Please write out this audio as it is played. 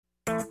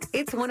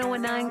It's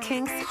 101.9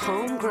 KINK's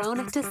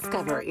Homegrown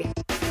Discovery.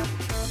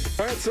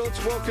 All right, so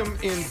let's welcome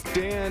in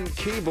Dan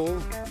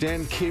Cable.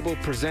 Dan Cable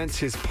presents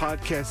his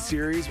podcast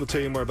series. We'll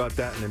tell you more about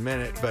that in a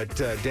minute, but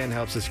Dan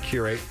helps us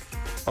curate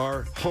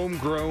our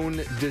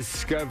Homegrown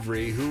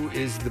Discovery. Who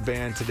is the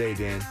band today,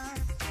 Dan?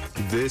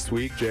 This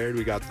week, Jared,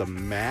 we got the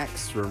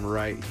Macks from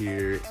right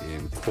here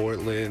in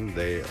Portland.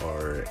 They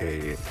are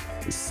a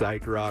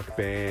psych rock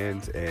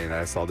band, and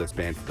I saw this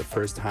band for the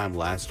first time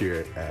last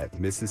year at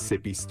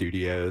Mississippi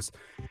Studios,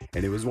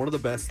 and it was one of the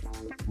best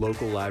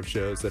local live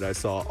shows that I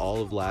saw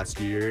all of last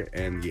year,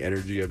 and the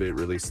energy of it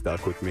really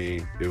stuck with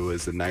me. It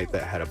was a night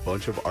that had a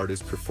bunch of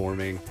artists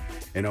performing,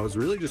 and I was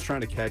really just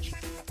trying to catch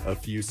a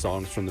few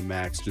songs from the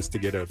Macks just to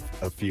get a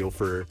feel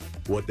for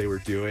what they were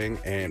doing,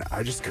 and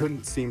I just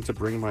couldn't seem to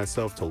bring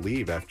myself to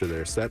leave after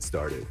their set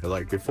started.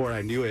 Like, before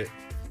I knew it,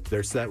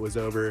 their set was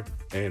over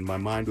and my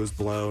mind was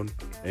blown,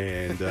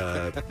 and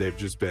they've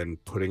just been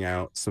putting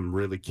out some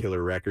really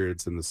killer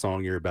records, and the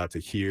song you're about to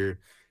hear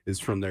is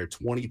from their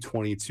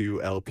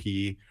 2022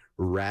 LP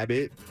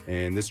Rabbit,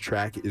 and this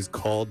track is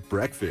called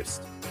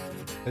Breakfast.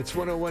 It's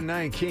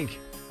 101.9 KINK.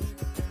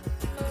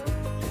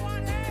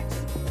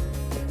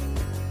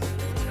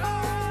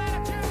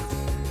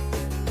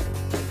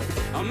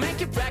 I'll make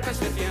you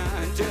breakfast with you,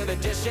 do the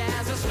dishes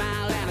and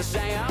smile and I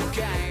say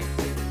okay.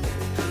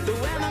 The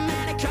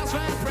weatherman, he calls for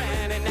a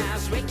friend and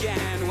nice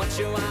weekend, what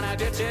you wanna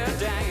do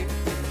today?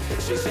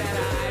 She said,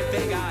 I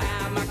think I'll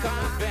have my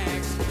car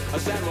fixed. I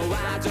said, well,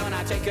 why don't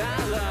I take a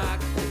look?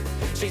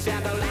 She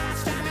said, the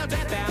last time you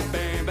did that,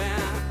 baby,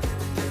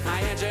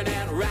 my engine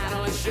didn't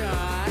rattle and shook.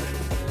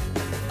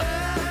 Oh,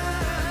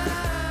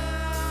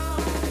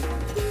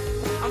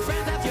 I'm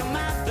friends with your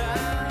mother,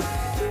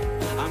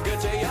 I'm good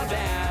to your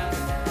dad.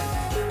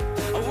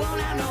 I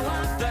won't have no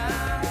other.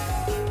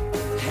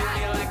 How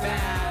you like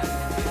that?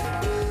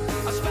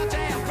 I spoke to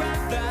your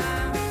brother.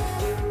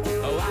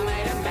 Oh, I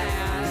made him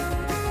mad.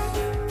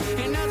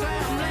 He knows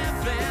where I'm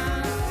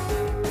living.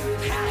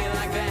 How you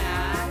like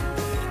that?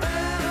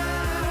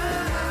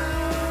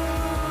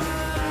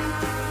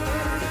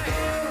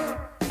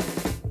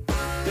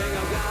 Think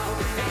I'll go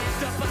and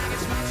the pocket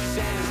smoke. She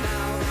says no.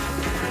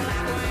 I don't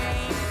like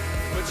weed,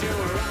 but you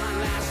were on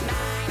last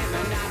night and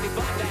the night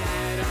before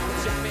that. Don't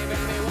tell me,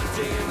 baby, what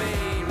do you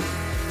mean?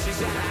 She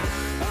said I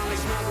only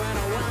smoke when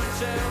I want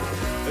to,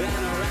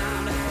 and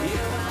around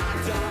you I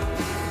don't.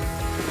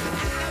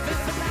 I've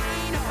been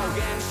flying, oh,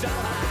 getting so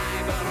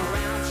high, but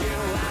around you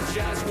I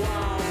just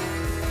won't.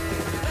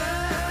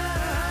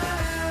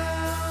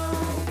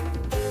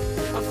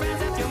 Oh, I'm friends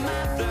with your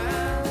mother,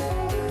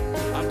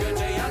 I'm good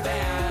to your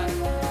dad.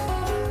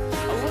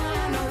 I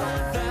wanna know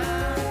other.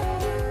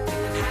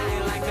 How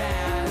you like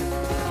that?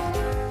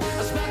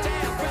 I spoke to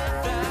your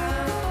brother.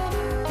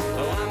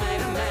 Oh, I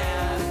made him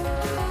mad.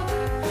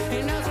 He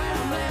knows where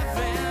I'm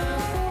living.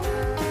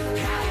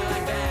 How you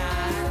like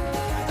that?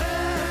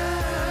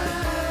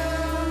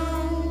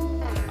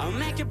 Oh, I'll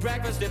make you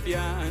breakfast if you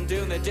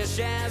do the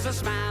dishes. I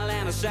smile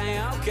and I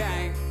say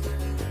okay.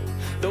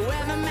 The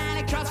weatherman,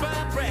 he calls for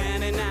a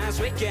pretty nice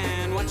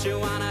weekend, what you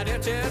wanna do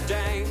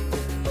today?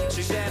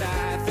 She said,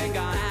 I think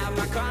I'll have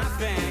my car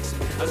fixed.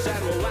 I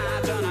said, well,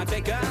 why don't I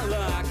take a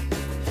look?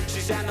 She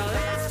said, the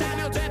last time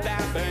you did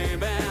that, baby,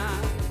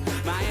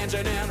 my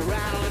engine didn't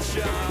rattle and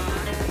shook.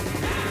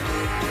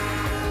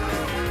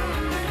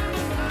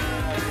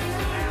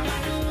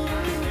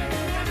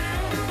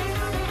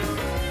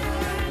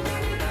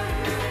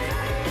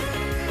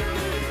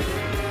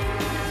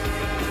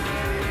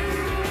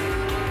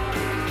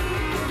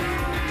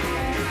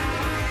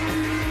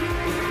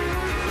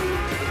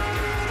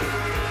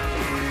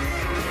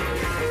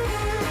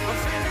 I'm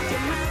friends with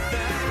your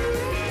mother,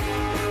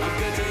 I'm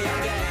good to your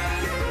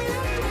dad.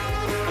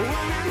 I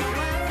wanna know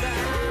other.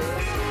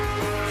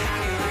 How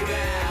you like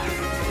that?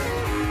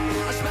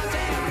 I spoke to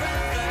your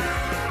brother.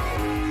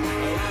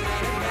 Oh, I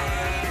made him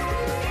mad.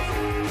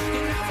 He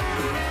knows where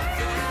I'm living. How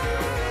you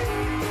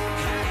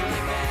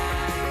like that?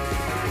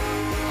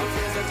 I'm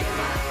friends with your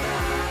mother,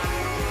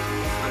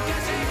 I'm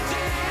good to your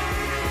dad.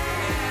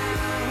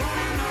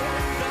 Wanna know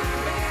other,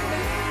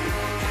 baby.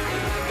 How you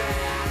like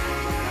that?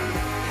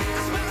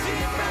 I spoke to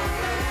your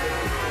brother.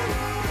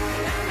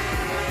 I made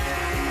him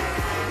mad.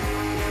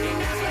 He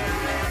knows where I'm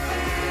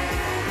living.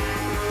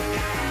 How you like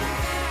that?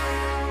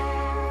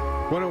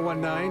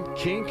 101.9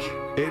 KINK.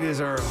 It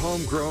is our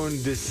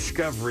Homegrown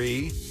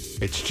Discovery.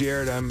 It's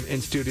Jared. I'm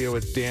in studio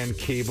with Dan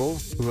Cable,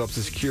 who helps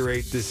us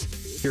curate this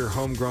here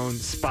Homegrown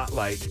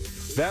Spotlight.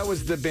 That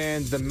was the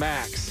band The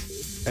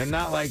Macks, and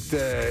not like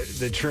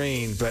the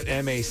train, but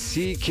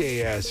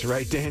M-A-C-K-S,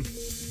 right, Dan?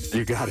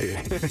 You got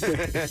it.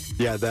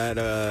 Yeah,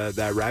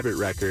 that Rabbit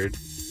record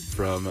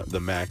from the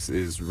Macks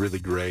is really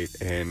great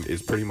and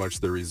is pretty much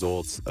the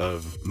results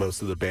of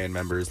most of the band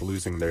members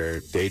losing their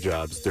day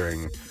jobs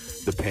during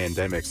the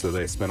pandemic. So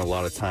they spent a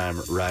lot of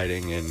time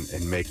writing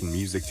and making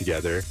music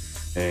together.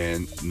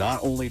 And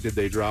not only did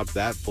they drop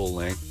that full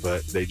length,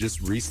 but they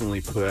just recently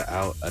put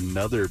out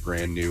another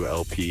brand new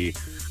LP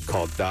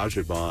called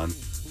Dajaban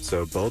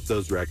So both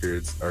those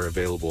records are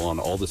available on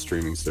all the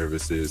streaming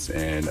services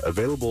and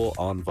available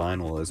on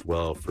vinyl as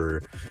well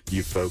for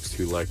you folks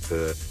who like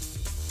to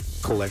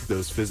collect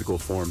those physical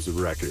forms of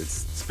records.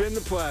 Spin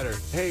the platter.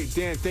 Hey,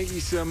 Dan, thank you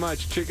so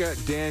much. Check out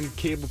Dan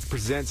Cable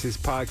Presents, his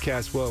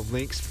podcast. We'll have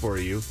links for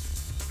you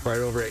right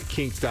over at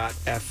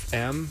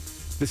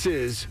kink.fm. This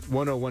is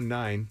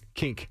 101.9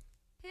 KINK.